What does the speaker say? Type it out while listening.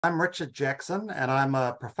I'm Richard Jackson, and I'm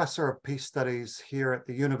a professor of peace studies here at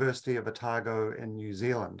the University of Otago in New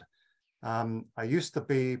Zealand. I used to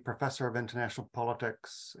be professor of international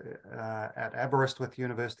politics at Aberystwyth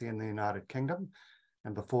University in the United Kingdom.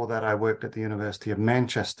 And before that, I worked at the University of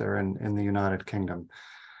Manchester in the United Kingdom.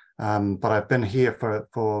 But I've been here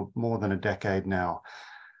for more than a decade now.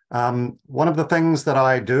 One of the things that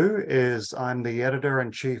I do is I'm the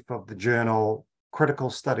editor-in-chief of the journal Critical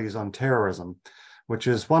Studies on Terrorism, which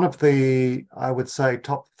is one of the, I would say,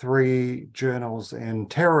 top 3 journals in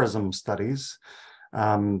terrorism studies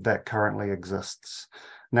that currently exists.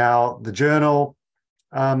 Now, the journal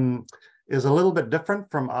is a little bit different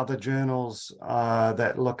from other journals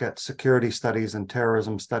that look at security studies and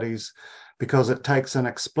terrorism studies because it takes an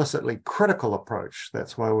explicitly critical approach.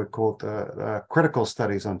 That's why we call it the Critical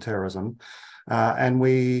Studies on Terrorism. And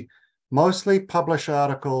we mostly publish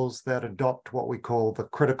articles that adopt what we call the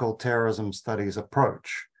critical terrorism studies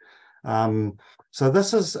approach. So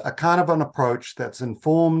this is a kind of an approach that's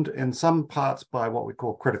informed in some parts by what we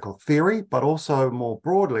call critical theory, but also more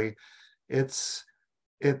broadly, it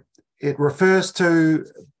refers to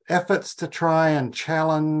efforts to try and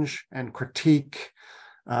challenge and critique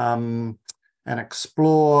and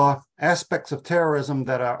explore aspects of terrorism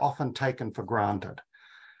that are often taken for granted.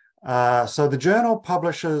 So the journal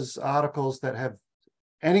publishes articles that have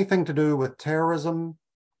anything to do with terrorism,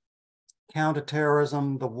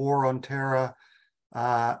 counterterrorism, the war on terror,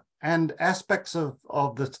 and aspects of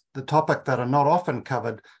the topic that are not often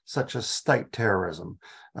covered, such as state terrorism.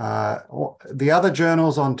 The other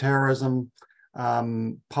journals on terrorism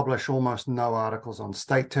publish almost no articles on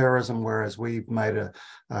state terrorism, whereas we've made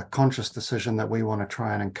a conscious decision that we want to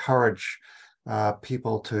try and encourage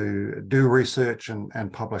people to do research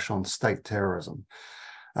and publish on state terrorism.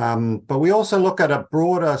 But we also look at a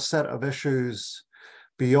broader set of issues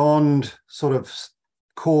beyond sort of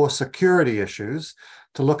core security issues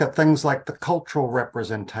to look at things like the cultural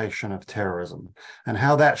representation of terrorism and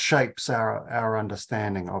how that shapes our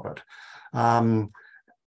understanding of it.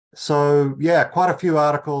 So yeah, quite a few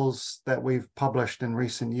articles that we've published in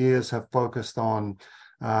recent years have focused on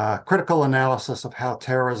critical analysis of how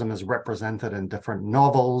terrorism is represented in different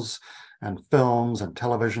novels and films and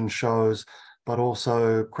television shows, but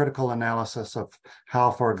also critical analysis of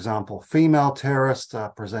how, for example, female terrorists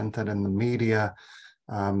are presented in the media,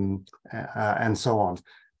 and so on.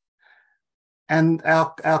 And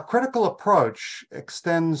our critical approach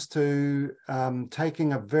extends to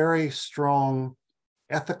taking a very strong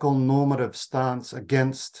ethical normative stance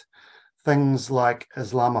against things like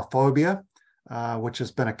Islamophobia, which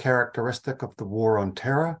has been a characteristic of the war on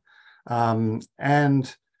terror.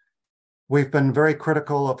 And we've been very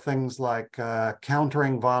critical of things like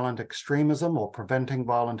countering violent extremism or preventing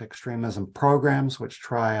violent extremism programs, which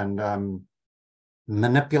try and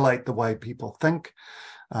manipulate the way people think.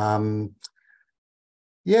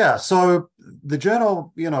 Yeah, so the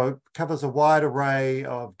journal, covers a wide array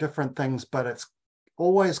of different things, but it's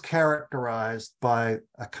always characterized by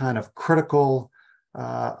a kind of critical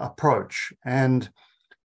approach. And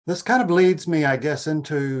this kind of leads me, I guess,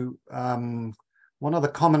 into one of the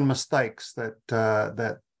common mistakes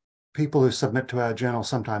that people who submit to our journal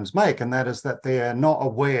sometimes make, and that is that they are not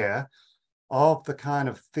aware of the kind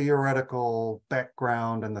of theoretical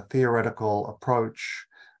background and the theoretical approach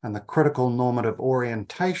and the critical normative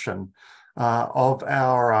orientation of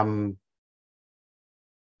our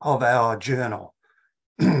journal.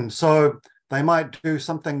 So they might do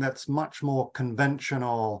something that's much more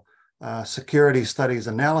conventional security studies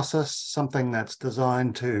analysis, something that's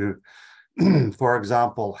designed to, for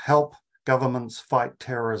example, help governments fight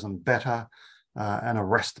terrorism better and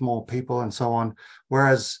arrest more people and so on.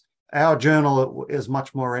 Whereas our journal is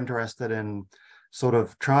much more interested in sort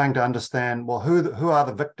of trying to understand, well, who are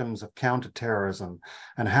the victims of counterterrorism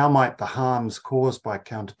and how might the harms caused by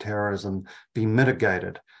counterterrorism be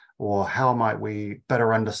mitigated? Or how might we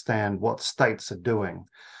better understand what states are doing?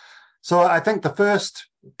 So I think the first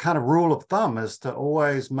kind of rule of thumb is to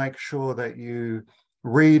always make sure that you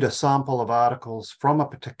read a sample of articles from a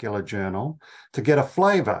particular journal to get a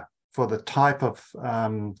flavor for the type of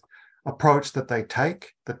approach that they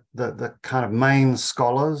take, the kind of main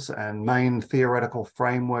scholars and main theoretical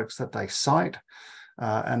frameworks that they cite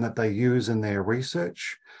and that they use in their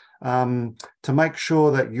research. To make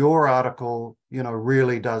sure that your article,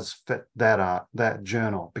 really does fit that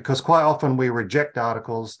journal. Because quite often we reject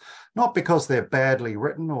articles, not because they're badly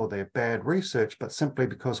written or they're bad research, but simply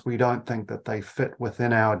because we don't think that they fit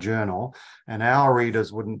within our journal and our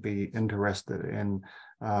readers wouldn't be interested in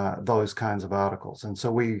those kinds of articles. And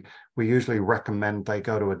so we usually recommend they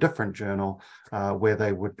go to a different journal where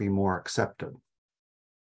they would be more accepted.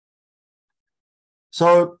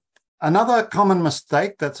 So another common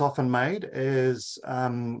mistake that's often made is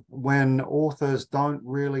when authors don't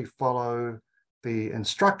really follow the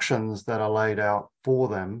instructions that are laid out for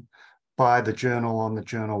them by the journal on the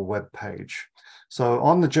journal webpage. So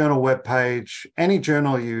on the journal webpage, any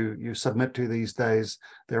journal you submit to these days,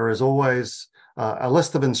 there is always a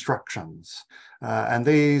list of instructions. And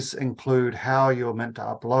these include how you're meant to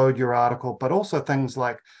upload your article, but also things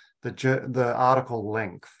like the article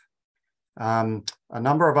length. A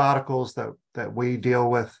number of articles that we deal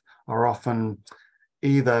with are often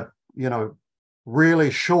either, really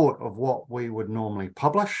short of what we would normally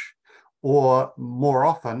publish, or more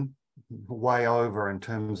often way over in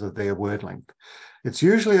terms of their word length. It's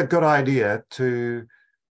usually a good idea to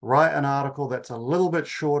write an article that's a little bit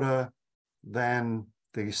shorter than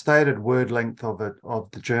the stated word length of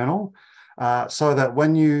the journal, so that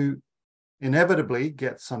when you inevitably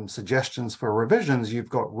get some suggestions for revisions, you've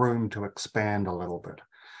got room to expand a little bit.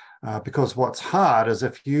 Because what's hard is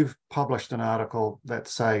if you've published an article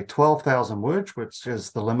that's, say, 12,000 words, which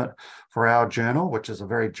is the limit for our journal, which is a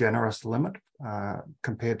very generous limit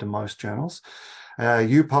compared to most journals.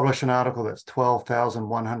 You publish an article that's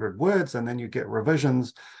 12,100 words, and then you get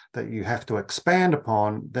revisions that you have to expand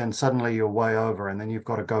upon, then suddenly you're way over, and then you've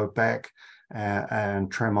got to go back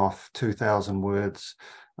and trim off 2,000 words.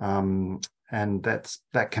 And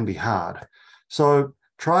that can be hard. So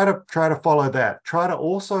try to follow that. Try to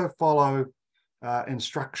also follow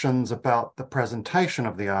instructions about the presentation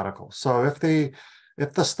of the article. So if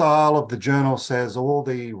the style of the journal says all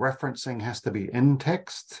the referencing has to be in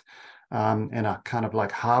text, in a kind of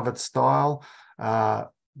like Harvard style,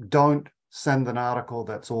 don't send an article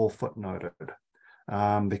that's all footnoted,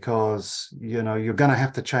 because you're going to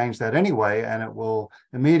have to change that anyway, and it will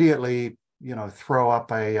immediately throw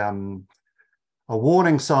up a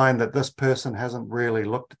warning sign that this person hasn't really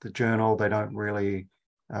looked at the journal. They don't really,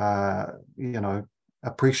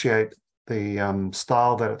 appreciate the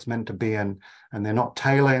style that it's meant to be in, and they're not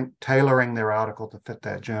tailoring their article to fit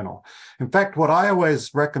that journal. In fact, what I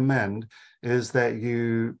always recommend is that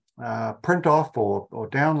you print off or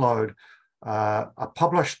download a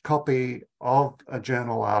published copy of a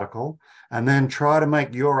journal article, and then try to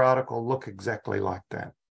make your article look exactly like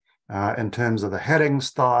that in terms of the heading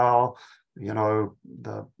style,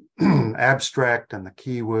 the abstract and the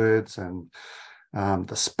keywords and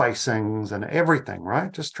the spacings and everything,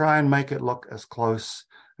 right? Just try and make it look as close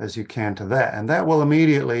as you can to that. And that will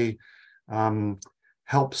immediately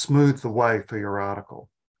help smooth the way for your article.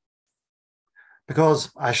 Because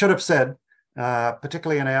I should have said,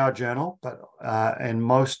 particularly in our journal, but in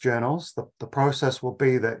most journals, the process will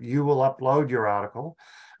be that you will upload your article,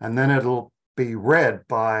 and then it'll be read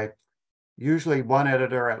by usually one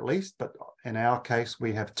editor at least, but in our case,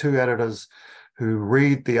 we have two editors who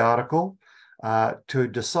read the article to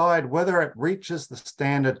decide whether it reaches the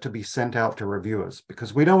standard to be sent out to reviewers,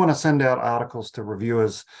 because we don't want to send out articles to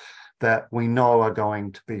reviewers that we know are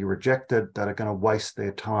going to be rejected, that are going to waste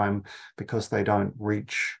their time because they don't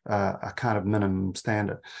reach a kind of minimum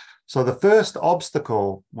standard. So the first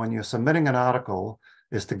obstacle when you're submitting an article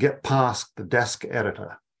is to get past the desk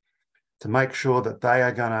editor, to make sure that they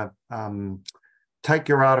are going to take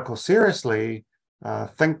your article seriously,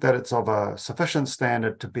 think that it's of a sufficient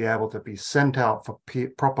standard to be able to be sent out for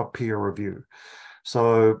proper peer review.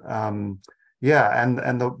 So yeah,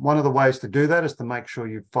 and one of the ways to do that is to make sure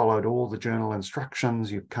you've followed all the journal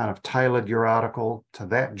instructions, you've kind of tailored your article to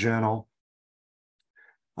that journal,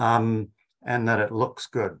 and that it looks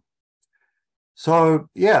good. So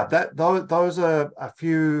yeah, those are a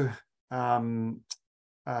few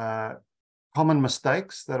common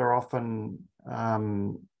mistakes that are often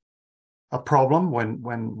a problem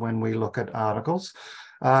when we look at articles.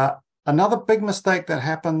 Another big mistake that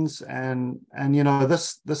happens, and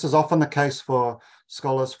this is often the case for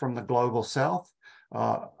scholars from the global south,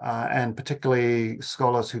 and particularly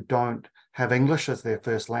scholars who don't have English as their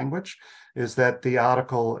first language, is that the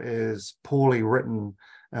article is poorly written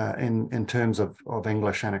in terms of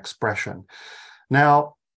English and expression.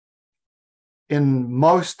 Now, in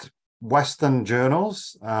most Western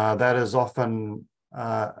journals, that is often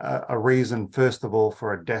a reason, first of all,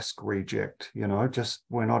 for a desk reject, just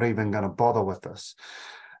we're not even going to bother with this.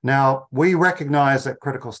 Now, we recognize at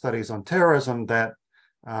Critical Studies on Terrorism that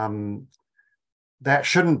that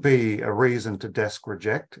shouldn't be a reason to desk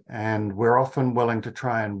reject, and we're often willing to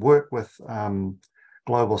try and work with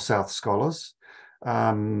Global South scholars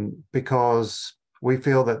because we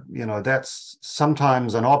feel that, that's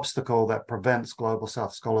sometimes an obstacle that prevents Global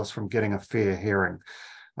South scholars from getting a fair hearing.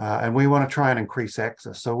 And we want to try and increase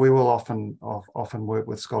access. So we will often work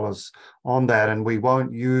with scholars on that, and we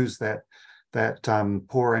won't use that that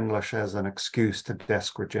poor English as an excuse to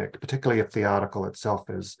desk reject, particularly if the article itself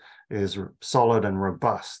is solid and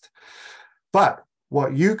robust. But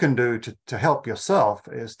what you can do to help yourself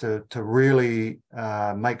is to really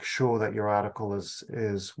make sure that your article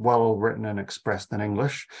is well written and expressed in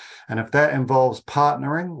English. And if that involves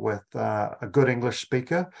partnering with a good English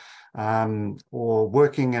speaker, or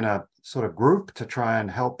working in a sort of group to try and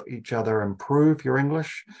help each other improve your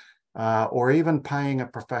English, or even paying a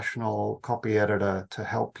professional copy editor to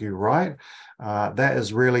help you write, that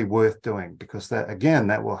is really worth doing, because that, again,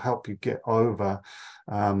 that will help you get over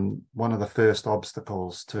one of the first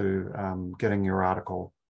obstacles to getting your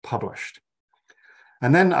article published.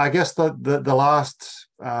 And then I guess the last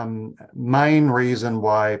main reason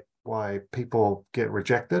why people get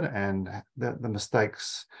rejected, and the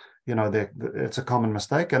mistakes, it's a common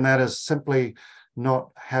mistake, and that is simply not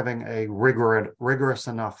having a rigorous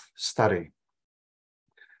enough study.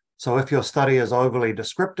 So if your study is overly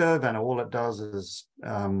descriptive and all it does is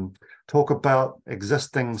talk about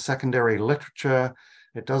existing secondary literature,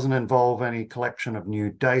 it doesn't involve any collection of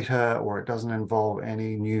new data, or it doesn't involve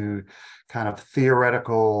any new kind of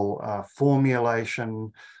theoretical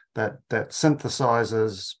formulation that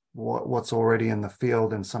synthesizes what's already in the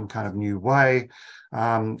field in some kind of new way.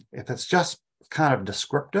 If it's just kind of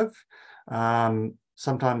descriptive,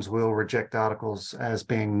 sometimes we'll reject articles as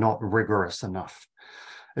being not rigorous enough.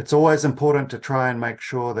 It's always important to try and make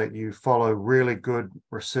sure that you follow really good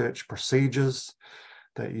research procedures,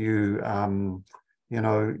 that you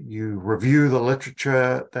review the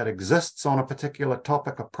literature that exists on a particular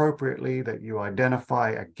topic appropriately, that you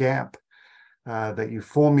identify a gap, that you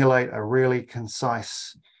formulate a really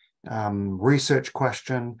concise research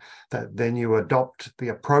question, that then you adopt the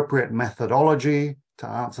appropriate methodology to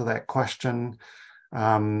answer that question,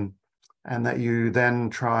 and that you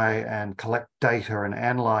then try and collect data and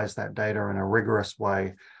analyze that data in a rigorous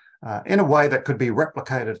way, in a way that could be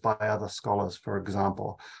replicated by other scholars, for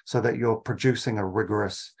example, so that you're producing a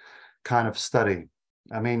rigorous kind of study.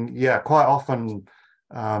 I mean, yeah, quite often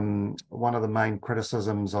one of the main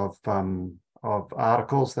criticisms of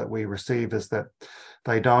articles that we receive is that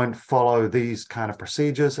they don't follow these kind of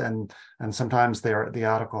procedures, and sometimes the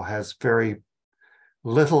article has very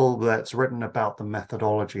little that's written about the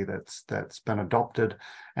methodology that's been adopted,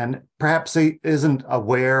 and perhaps he isn't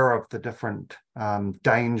aware of the different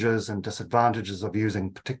dangers and disadvantages of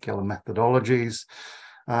using particular methodologies.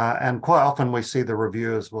 And quite often we see the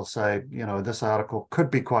reviewers will say, this article could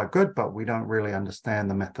be quite good, but we don't really understand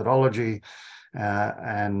the methodology,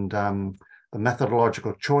 and the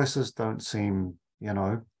methodological choices don't seem,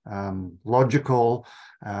 logical,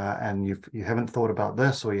 and you haven't thought about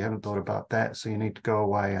this, or you haven't thought about that, so you need to go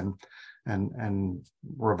away and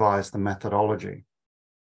revise the methodology.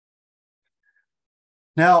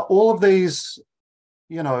 Now, all of these,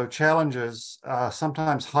 challenges are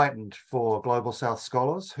sometimes heightened for Global South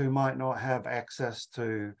scholars who might not have access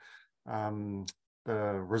to the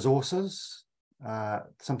resources.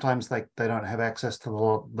 Sometimes they don't have access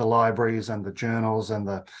to the libraries and the journals and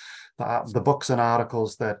the books and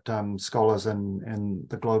articles that scholars in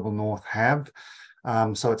the Global North have.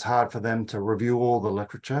 So it's hard for them to review all the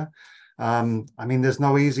literature. I mean, there's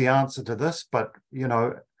no easy answer to this, but,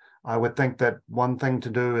 I would think that one thing to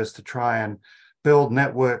do is to try and build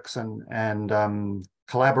networks and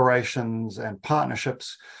collaborations and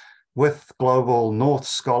partnerships with Global North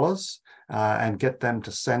scholars, and get them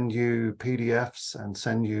to send you PDFs and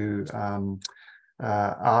send you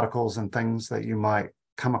articles and things that you might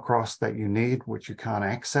come across that you need, which you can't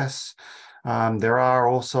access. There are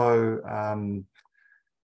also,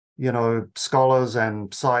 scholars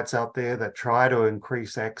and sites out there that try to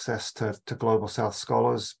increase access to Global South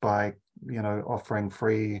scholars by, offering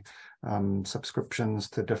free subscriptions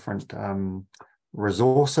to different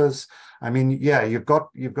resources. I mean, yeah, you've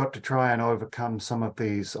got to try and overcome some of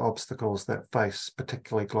these obstacles that face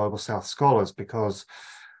particularly Global South scholars, because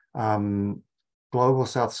Global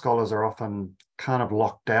South scholars are often kind of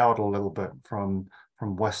locked out a little bit from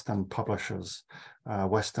Western publishers,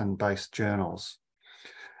 Western-based journals.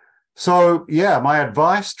 So yeah, my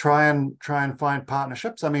advice: try and find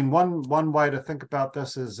partnerships. I mean, one way to think about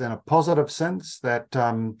this is in a positive sense, that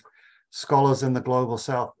scholars in the Global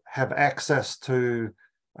South have access to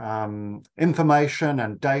information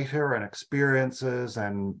and data and experiences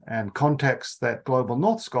and contexts that Global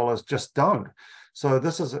North scholars just don't. So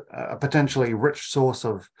this is a potentially rich source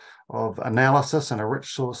of analysis and a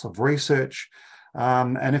rich source of research.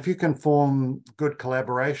 And if you can form good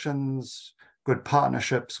collaborations, good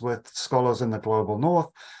partnerships with scholars in the Global North,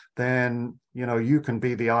 then you can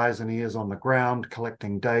be the eyes and ears on the ground,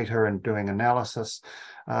 collecting data and doing analysis,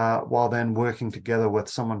 while then working together with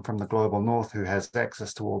someone from the global north who has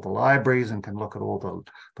access to all the libraries and can look at all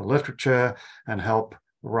the literature and help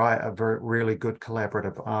write a really good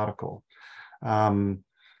collaborative article.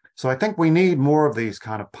 So I think we need more of these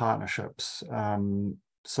kind of partnerships.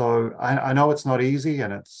 So I know it's not easy,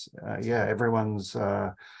 and it's, everyone's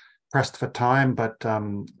pressed for time, but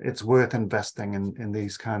it's worth investing in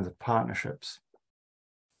these kinds of partnerships.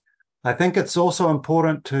 I think it's also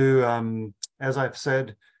important to, as I've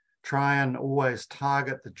said, try and always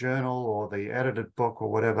target the journal or the edited book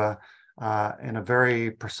or whatever in a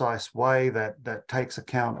very precise way that takes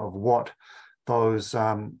account of what those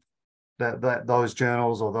those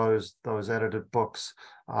journals or those edited books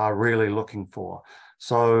are really looking for.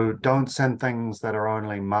 So don't send things that are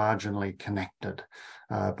only marginally connected,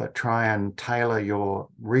 but try and tailor your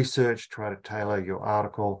research, try to tailor your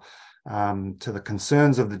article to the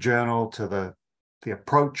concerns of the journal, to the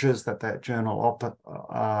approaches that journal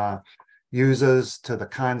uses, to the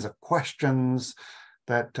kinds of questions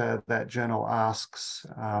that journal asks.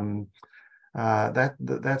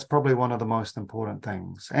 That's probably one of the most important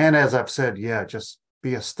things. And as I've said, just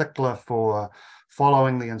be a stickler for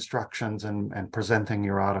following the instructions and presenting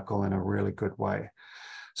your article in a really good way.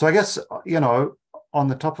 So I guess, off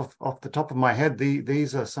the top of my head,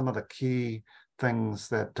 these are some of the key things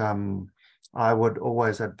that I would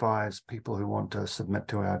always advise people who want to submit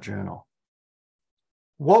to our journal.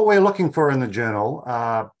 What we're looking for in the journal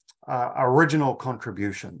are original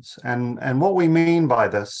contributions. And what we mean by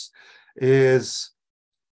this is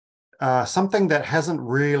something that hasn't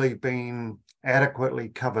really been adequately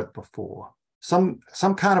covered before. Some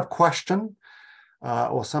kind of question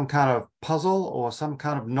or some kind of puzzle or some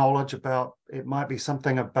kind of knowledge about, it might be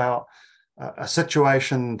something about a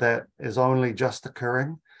situation that is only just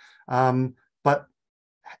occurring, but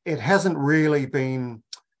it hasn't really been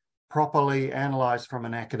properly analyzed from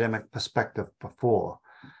an academic perspective before.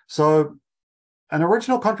 So an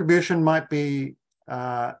original contribution might be,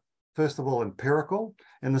 first of all, empirical,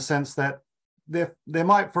 in the sense that there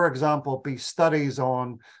might, for example, be studies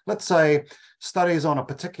on, let's say, studies on a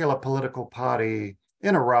particular political party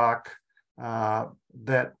in Iraq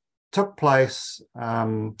that took place.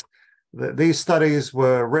 These studies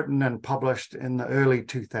were written and published in the early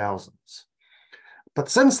 2000s. But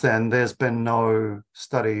since then, there's been no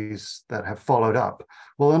studies that have followed up.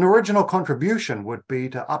 Well, an original contribution would be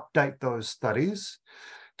to update those studies,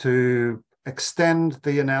 to extend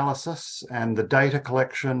the analysis and the data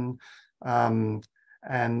collection, and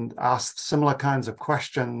ask similar kinds of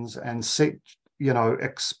questions and seek,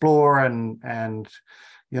 explore and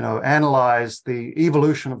analyze the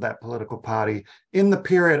evolution of that political party in the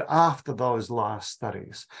period after those last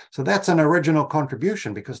studies. So that's an original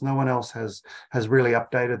contribution because no one else has really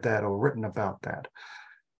updated that or written about that.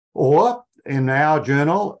 Or in our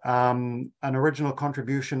journal, an original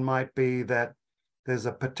contribution might be that there's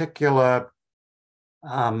a particular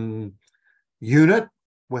unit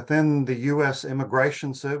within the US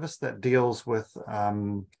Immigration Service that deals with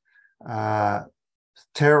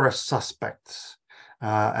terrorist suspects.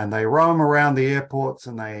 And they roam around the airports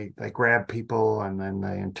and they grab people and then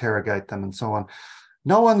they interrogate them and so on.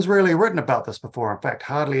 No one's really written about this before. In fact,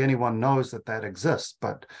 hardly anyone knows that exists.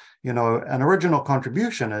 But, an original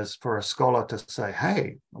contribution is for a scholar to say,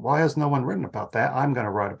 hey, why has no one written about that? I'm going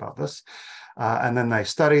to write about this. And then they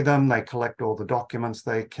study them, they collect all the documents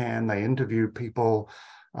they can, they interview people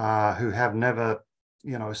who have never,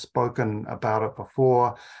 spoken about it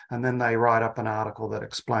before, and then they write up an article that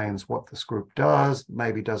explains what this group does,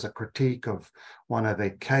 maybe does a critique of one of their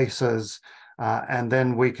cases, and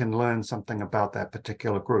then we can learn something about that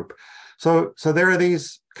particular group. So there are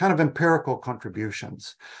these kind of empirical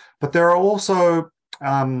contributions, but there are also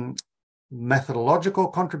methodological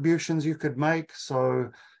contributions you could make. So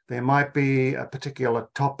there might be a particular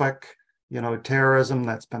topic, terrorism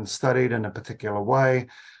that's been studied in a particular way,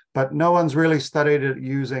 but no one's really studied it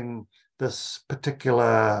using this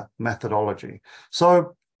particular methodology.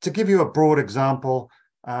 So to give you a broad example,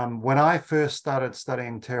 when I first started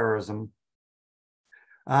studying terrorism,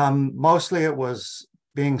 mostly it was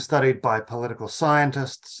being studied by political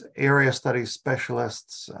scientists, area studies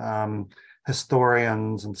specialists,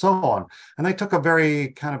 historians, and so on. And they took a very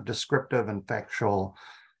kind of descriptive and factual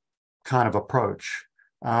kind of approach.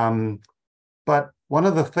 But one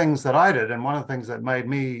of the things that I did, and one of the things that made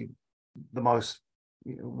me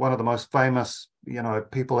one of the most famous,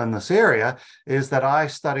 people in this area, is that I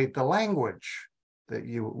studied the language that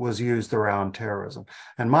was used around terrorism.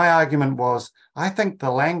 And my argument was, I think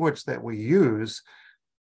the language that we use,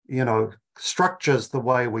 structures the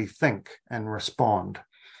way we think and respond.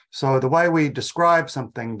 So the way we describe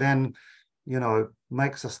something then,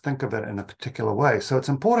 makes us think of it in a particular way. So it's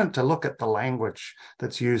important to look at the language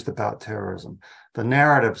that's used about terrorism, the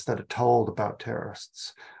narratives that are told about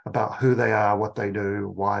terrorists, about who they are, what they do,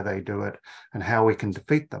 why they do it, and how we can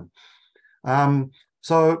defeat them.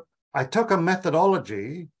 So I took a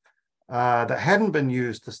methodology that hadn't been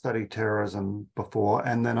used to study terrorism before,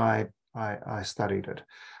 and then I studied it.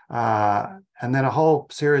 And then a whole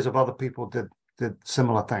series of other people did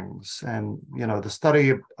similar things. And, the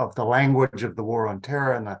study of the language of the war on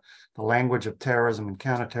terror and the language of terrorism and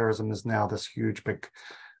counterterrorism is now this huge, big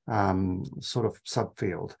sort of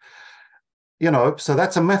subfield. So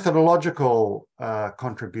that's a methodological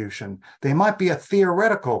contribution. There might be a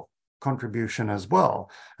theoretical contribution as well.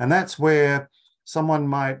 And that's where someone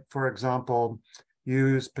might, for example,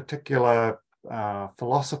 use particular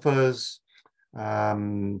philosophers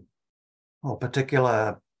or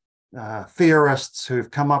particular theorists who've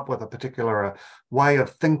come up with a particular way of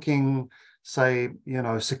thinking. Say,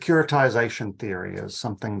 securitization theory is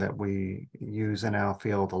something that we use in our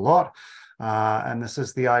field a lot. And this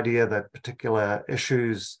is the idea that particular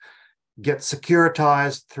issues get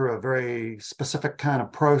securitized through a very specific kind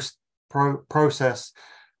of process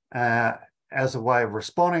as a way of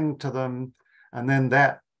responding to them. And then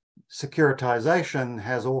that securitization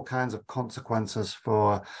has all kinds of consequences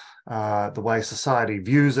for the way society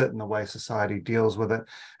views it and the way society deals with it.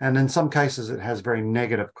 And in some cases, it has very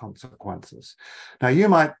negative consequences. Now, you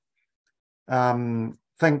might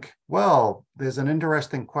think, well, there's an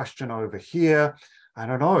interesting question over here. I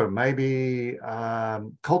don't know, maybe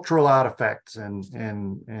cultural artifacts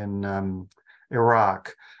in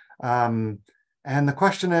Iraq. And the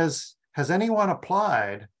question is, has anyone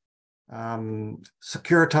applied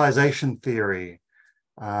securitization theory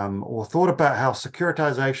or thought about how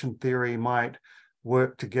securitization theory might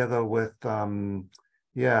work together with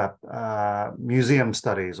museum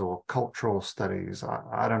studies or cultural studies?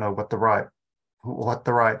 I don't know what the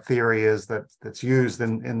right theory is that's used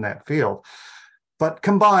in that field, but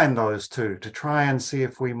combine those two to try and see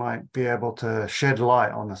if we might be able to shed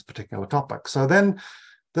light on this particular topic. So then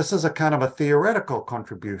this is a kind of a theoretical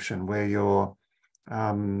contribution where you're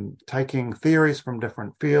taking theories from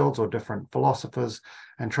different fields or different philosophers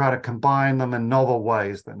and try to combine them in novel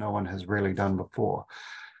ways that no one has really done before.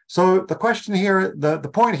 So the question here, the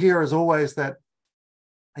point here is always that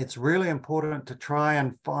it's really important to try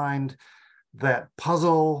and find that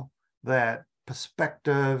puzzle, that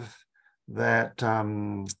perspective, that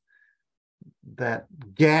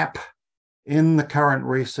gap in the current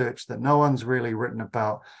research that no one's really written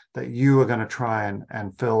about, that you are going to try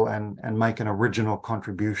and fill and make an original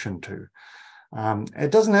contribution to. It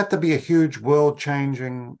doesn't have to be a huge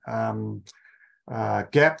world-changing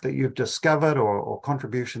gap that you've discovered or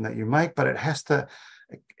contribution that you make, but it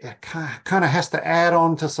kind of has to add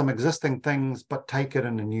on to some existing things, but take it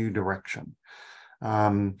in a new direction.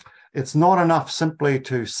 It's not enough simply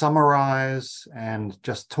to summarize and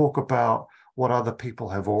just talk about what other people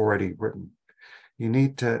have already written. You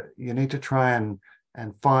need to try and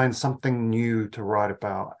find something new to write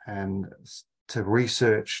about and to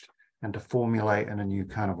research and to formulate in a new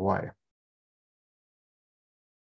kind of way.